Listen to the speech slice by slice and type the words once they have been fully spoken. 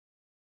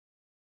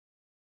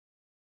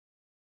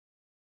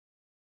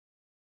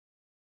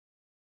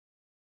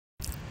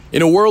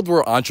In a world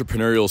where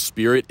entrepreneurial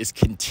spirit is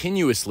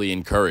continuously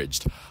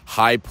encouraged,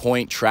 High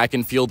Point track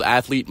and field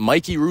athlete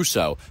Mikey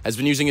Russo has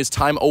been using his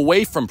time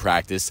away from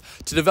practice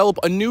to develop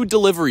a new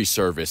delivery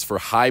service for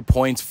High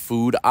Point's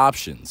food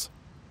options.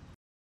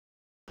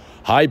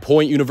 High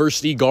Point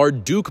University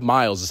guard Duke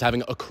Miles is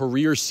having a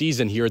career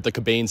season here at the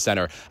Cabane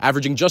Center,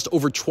 averaging just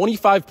over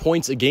 25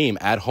 points a game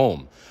at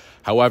home.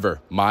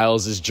 However,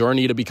 Miles'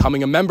 journey to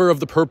becoming a member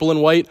of the Purple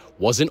and White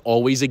wasn't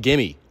always a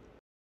gimme.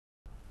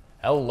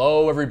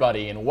 Hello,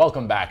 everybody, and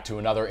welcome back to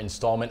another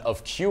installment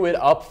of Cue It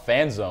Up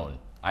Fan Zone.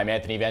 I'm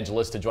Anthony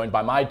Evangelista, joined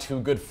by my two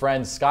good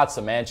friends, Scott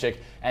Semanchik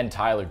and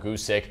Tyler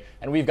Gusick,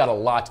 and we've got a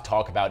lot to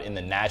talk about in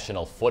the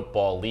National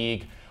Football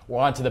League. We're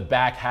on to the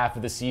back half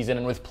of the season,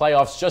 and with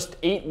playoffs just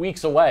 8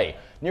 weeks away,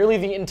 nearly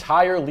the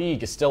entire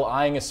league is still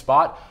eyeing a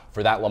spot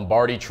for that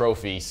Lombardi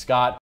Trophy.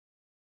 Scott?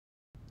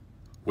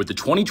 With the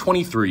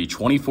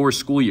 2023-24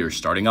 school year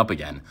starting up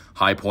again,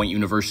 High Point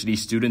University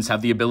students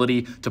have the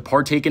ability to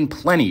partake in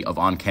plenty of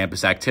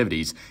on-campus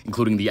activities,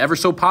 including the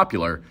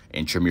ever-so-popular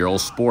intramural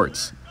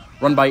sports.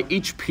 Run by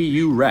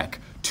HPU Rec,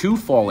 2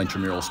 fall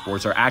intramural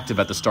sports are active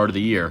at the start of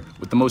the year,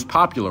 with the most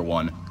popular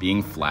one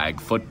being flag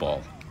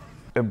football.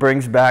 It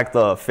brings back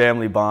the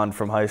family bond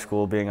from high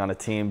school, being on a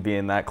team,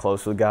 being that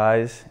close with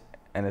guys,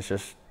 and it's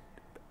just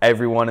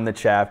everyone in the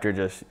chapter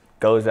just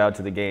goes out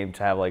to the game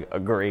to have like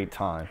a great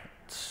time.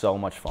 So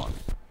much fun.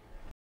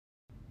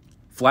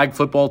 Flag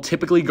football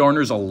typically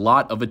garners a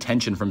lot of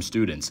attention from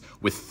students,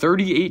 with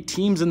 38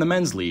 teams in the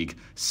men's league,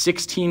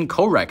 16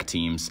 co-rec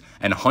teams,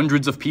 and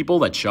hundreds of people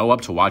that show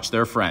up to watch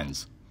their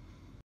friends.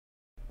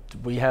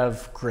 We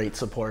have great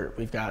support.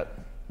 We've got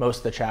most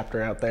of the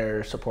chapter out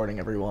there supporting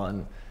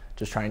everyone,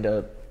 just trying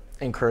to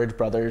encourage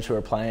brothers who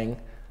are playing,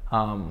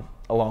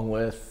 along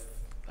with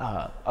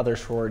other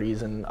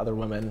sororities and other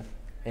women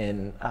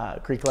in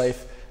Greek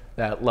life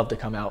that love to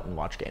come out and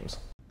watch games.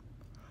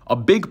 A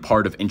big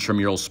part of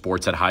intramural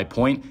sports at High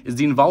Point is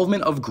the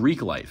involvement of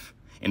Greek life.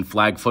 In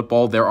flag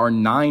football, there are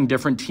 9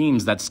 different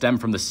teams that stem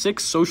from the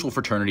 6 social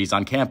fraternities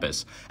on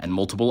campus, and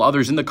multiple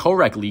others in the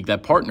co-rec league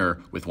that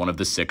partner with one of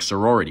the 6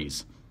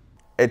 sororities.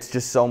 It's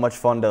just so much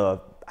fun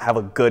to have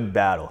a good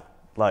battle,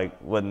 like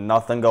with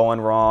nothing going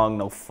wrong,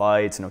 no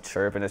fights, no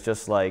chirping. It's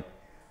just like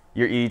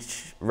you're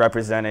each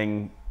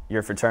representing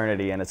your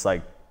fraternity, and it's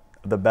like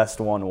the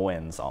best one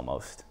wins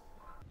almost.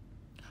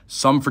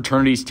 Some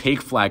fraternities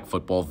take flag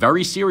football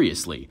very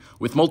seriously,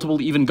 with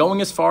multiple even going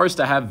as far as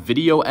to have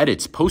video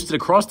edits posted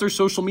across their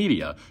social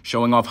media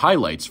showing off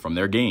highlights from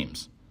their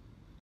games.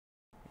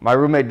 My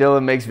roommate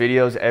Dylan makes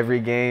videos every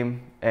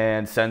game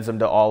and sends them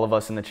to all of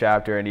us in the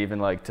chapter, and even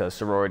like to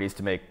sororities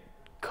to make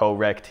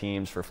co-rec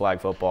teams for flag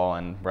football,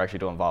 and we're actually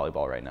doing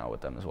volleyball right now with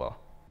them as well.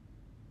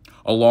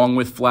 Along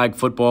with flag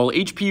football,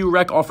 HPU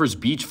Rec offers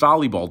beach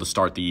volleyball to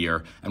start the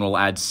year and will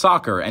add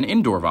soccer and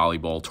indoor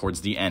volleyball towards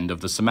the end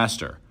of the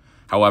semester.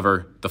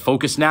 However, the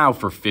focus now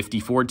for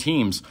 54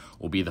 teams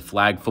will be the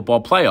flag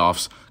football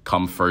playoffs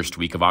come first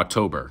week of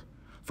October.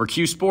 For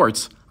Q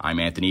Sports, I'm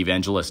Anthony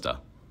Evangelista.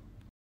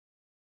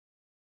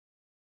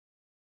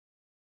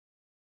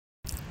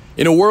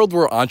 In a world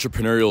where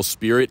entrepreneurial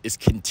spirit is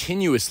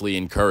continuously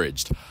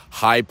encouraged,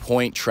 High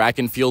Point track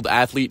and field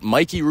athlete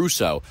Mikey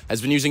Russo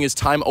has been using his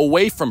time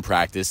away from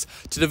practice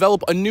to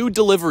develop a new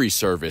delivery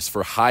service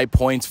for High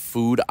Point's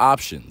food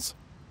options.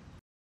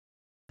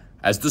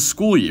 As the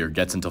school year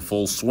gets into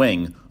full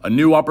swing, a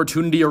new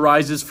opportunity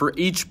arises for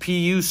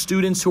HPU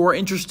students who are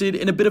interested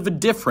in a bit of a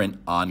different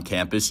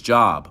on-campus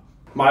job.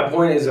 My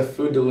Point is a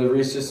food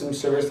delivery system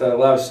service that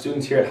allows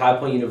students here at High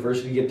Point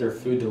University to get their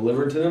food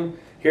delivered to them.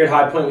 Here at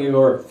High Point, we have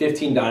over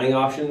 15 dining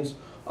options,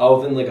 all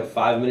within like a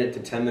 5-minute to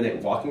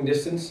 10-minute walking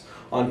distance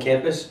on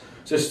campus.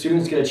 So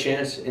students get a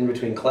chance in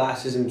between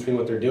classes, in between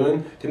what they're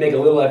doing, to make a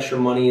little extra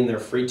money in their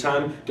free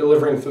time,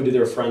 delivering food to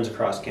their friends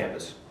across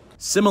campus.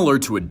 Similar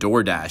to a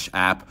DoorDash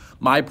app,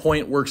 My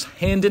Point works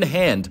hand in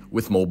hand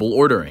with mobile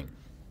ordering.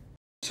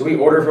 So we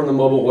order from the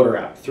mobile order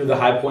app through the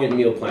High Point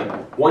meal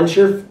plan. Once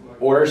your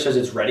order says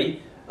it's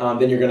ready,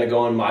 then you're going to go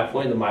on My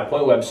Point, the My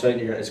Point website.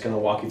 It's going to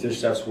walk you through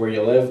steps where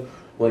you live,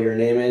 what your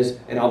name is,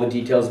 and all the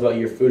details about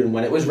your food and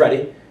when it was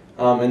ready.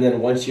 And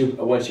then once you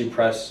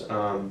press,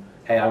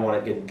 hey, I want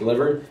it get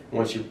delivered, and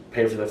once you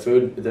pay for the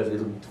food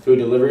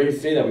delivery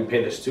fee that we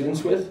pay the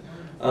students with,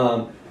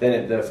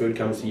 then the food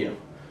comes to you.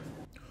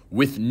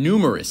 With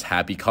numerous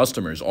happy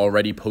customers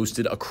already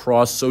posted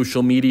across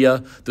social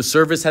media, the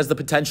service has the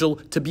potential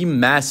to be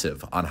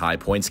massive on High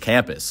Point's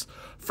campus.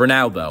 For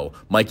now, though,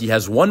 Mikey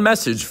has one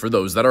message for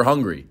those that are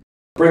hungry.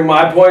 Bring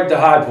My Point to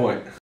High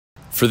Point.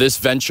 For this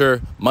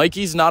venture,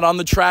 Mikey's not on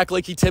the track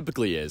like he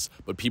typically is,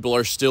 but people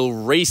are still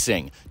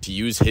racing to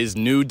use his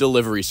new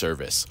delivery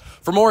service.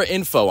 For more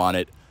info on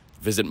it,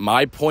 visit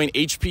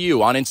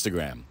MyPointHPU on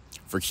Instagram.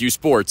 For Q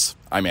Sports,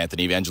 I'm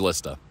Anthony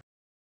Evangelista.